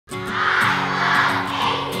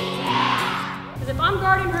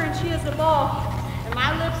catches the ball and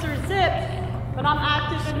my lips are zipped, but I'm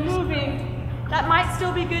active and moving, that might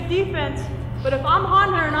still be good defense. But if I'm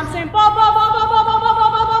on her and I'm saying ball, ball, ball, ball, ball, ball, ball,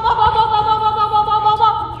 ball, ball, ball, ball, ball, ball, ball, ball, ball, ball, ball,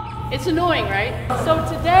 ball, it's annoying, right? So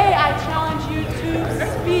today I challenge you to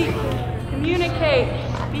speak, communicate,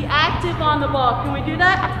 be active on the ball. Can we do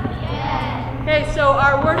that? Yeah. Okay, so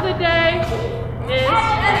our word of the day is,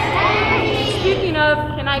 speaking of,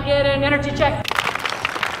 can I get an energy check?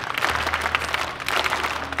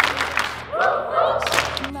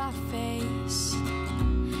 My face,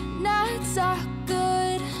 not so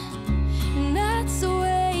good, and that's the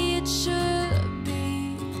way it should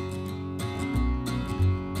be.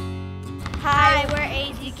 Hi, we're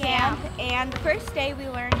Azzi Camp, and the first day we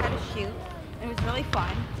learned how to shoot. It was really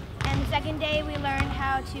fun. And the second day we learned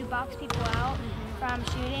how to box people out from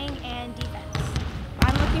shooting and defense.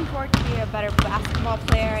 I'm looking forward to be a better basketball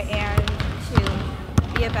player and to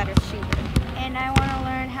be a better shooter. And I want to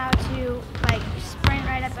learn how to sprint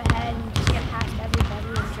right up ahead and just get past everybody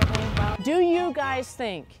and dribbling well. Do you guys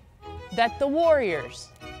think that the Warriors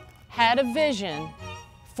had a vision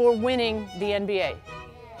for winning the NBA?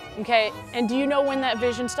 Okay, and do you know when that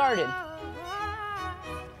vision started?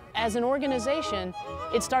 As an organization,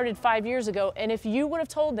 it started 5 years ago, and if you would have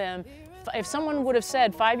told them, if someone would have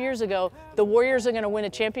said 5 years ago, the Warriors are going to win a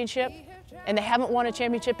championship, and they haven't won a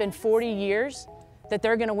championship in 40 years, that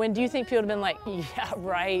they're going to win, do you think people would have been like, yeah,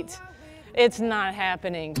 right, it's not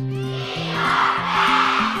happening?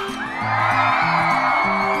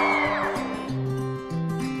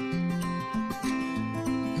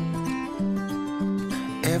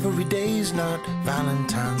 Every day's not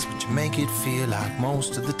Valentine's, but you make it feel like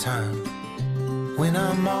most of the time. When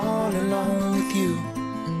I'm all alone with you,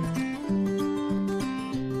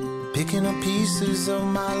 picking up pieces of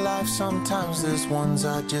my life, sometimes there's ones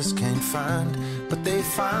I just can't find, but they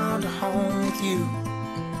found a home with you.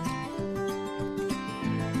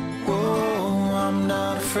 Whoa, I'm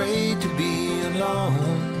not afraid to be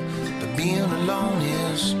alone, but being alone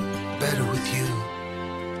is better with you.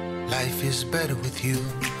 Life is better with you.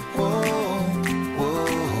 Whoa, whoa.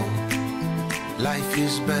 Life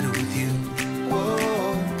is better with you.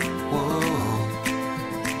 Whoa, whoa.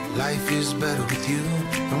 Life is better with you.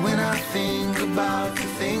 And when I think about the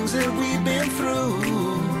things that we've been through,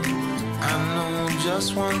 I know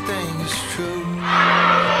just one thing is true.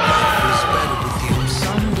 Life is better with you.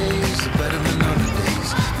 Some days